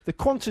The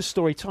Qantas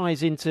story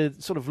ties into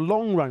sort of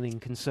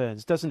long-running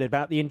concerns, doesn't it,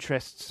 about the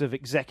interests of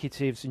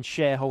executives and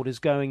shareholders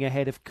going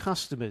ahead of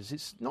customers.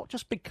 It's not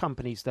just big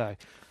companies, though,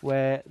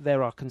 where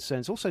there are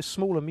concerns, also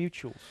smaller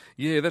mutuals.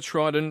 Yeah, that's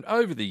right. And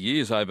over the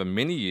years, over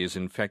many years,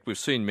 in fact, we've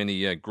seen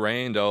many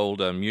grand old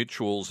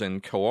mutuals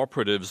and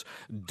cooperatives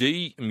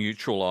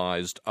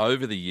demutualised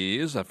over the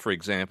years. For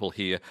example,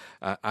 here,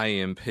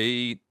 AMP,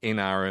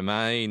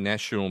 NRMA,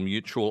 National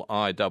Mutual,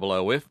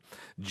 IOOF,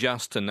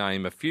 just to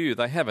name a few.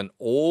 They haven't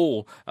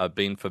all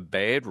been for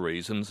bad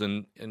reasons,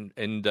 and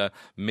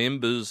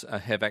members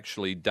have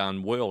actually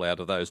done well out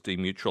of those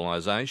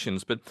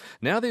demutualisations. But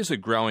now there's a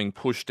growing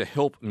push to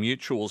help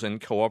mutuals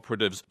and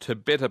cooperatives to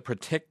better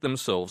protect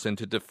themselves and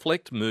to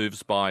deflect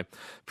moves by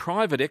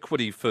private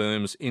equity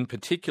firms in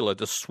particular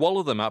to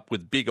swallow them up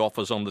with big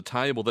offers on the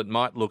table that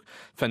might look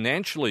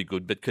financially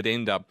good but could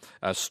end up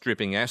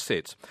stripping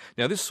assets.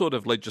 Now, this sort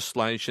of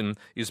legislation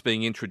is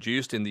being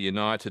introduced in the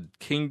United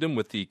Kingdom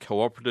with the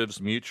Cooperatives,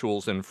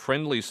 Mutuals and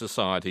Friendly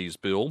Societies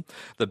Bill.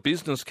 The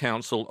Business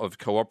Council of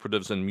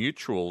Cooperatives and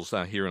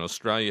Mutuals here in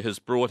Australia has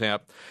brought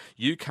out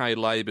UK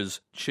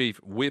Labor's Chief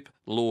Whip,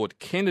 Lord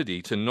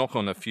Kennedy, to knock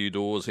on a few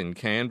doors in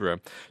Canberra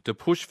to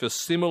push for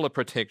similar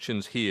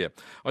protections here.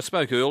 I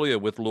spoke earlier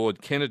with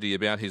Lord Kennedy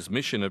about his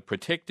mission of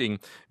protecting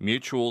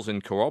mutuals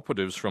and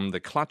cooperatives from the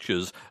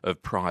clutches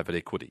of private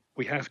equity.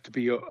 We have to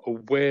be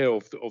aware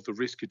of the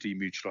risk of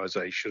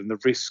demutualisation, the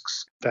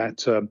risks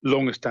that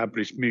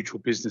long-established mutual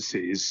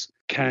businesses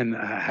can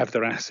have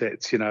their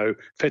assets,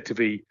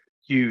 effectively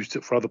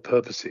used for other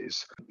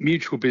purposes.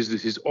 Mutual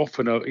businesses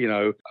often,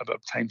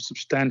 obtain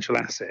substantial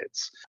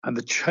assets, and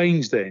the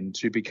change then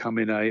to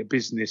becoming a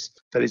business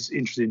that is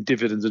interested in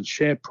dividends and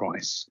share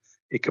price,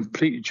 it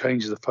completely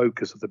changes the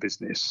focus of the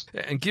business.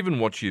 And given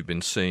what you've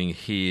been seeing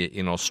here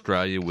in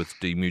Australia with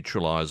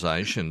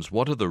demutualisations,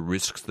 what are the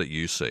risks that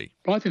you see?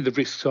 Well, I think the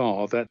risks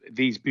are that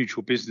these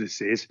mutual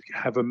businesses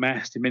have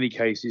amassed, in many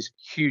cases,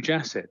 huge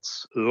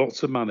assets,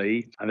 lots of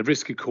money. And the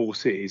risk, of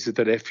course, is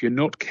that if you're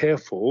not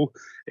careful,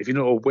 if you're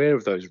not aware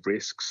of those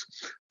risks,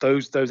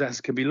 those assets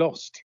can be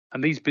lost.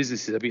 And these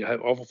businesses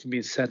have often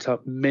been set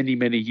up many,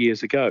 many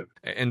years ago.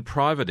 And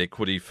private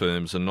equity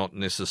firms are not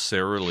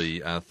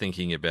necessarily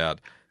thinking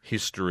about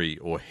history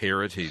or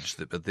heritage,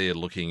 but they're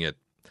looking at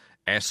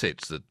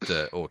assets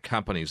that or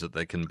companies that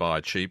they can buy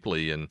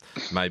cheaply and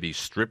maybe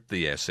strip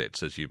the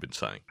assets, as you've been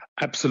saying.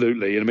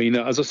 Absolutely. I mean,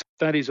 as I said,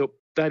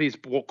 that is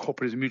what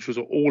cooperatives and mutuals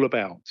are all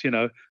about.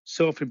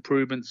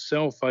 Self-improvement,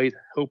 self-aid,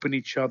 helping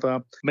each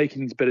other, making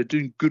things better,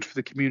 doing good for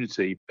the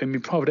community. I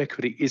mean, private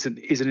equity isn't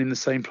in the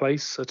same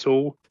place at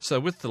all. So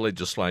with the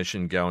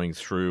legislation going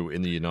through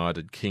in the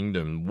United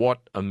Kingdom, what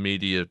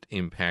immediate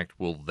impact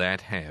will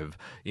that have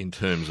in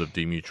terms of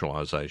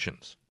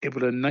demutualisations? It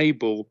will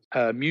enable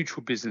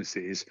mutual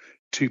businesses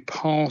to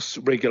pass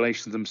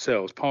regulations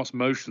themselves, pass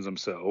motions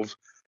themselves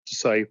to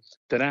say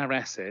that our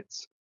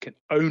assets can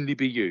only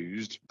be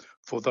used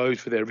for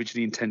those they're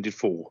originally intended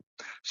for.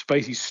 So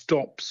basically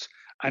stops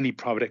any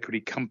private equity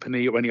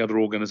company or any other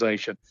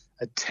organisation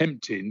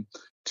attempting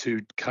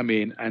to come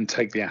in and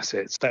take the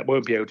assets. That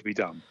won't be able to be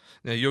done.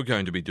 Now, you're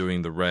going to be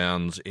doing the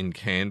rounds in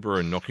Canberra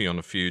and knocking on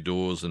a few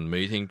doors and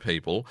meeting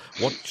people.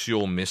 What's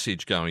your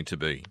message going to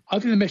be? I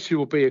think the message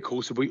will be, of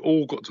course, that we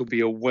all got to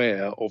be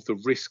aware of the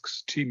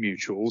risks to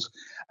mutuals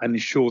and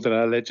ensure that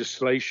our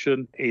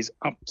legislation is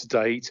up to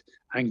date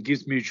and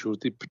gives mutuals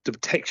the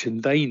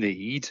protection they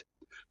need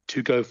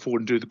to go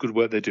forward and do the good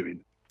work they're doing.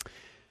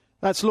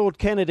 That's Lord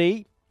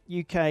Kennedy,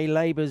 UK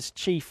Labour's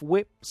Chief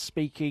Whip,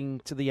 speaking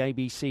to the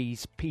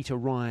ABC's Peter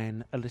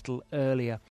Ryan a little earlier.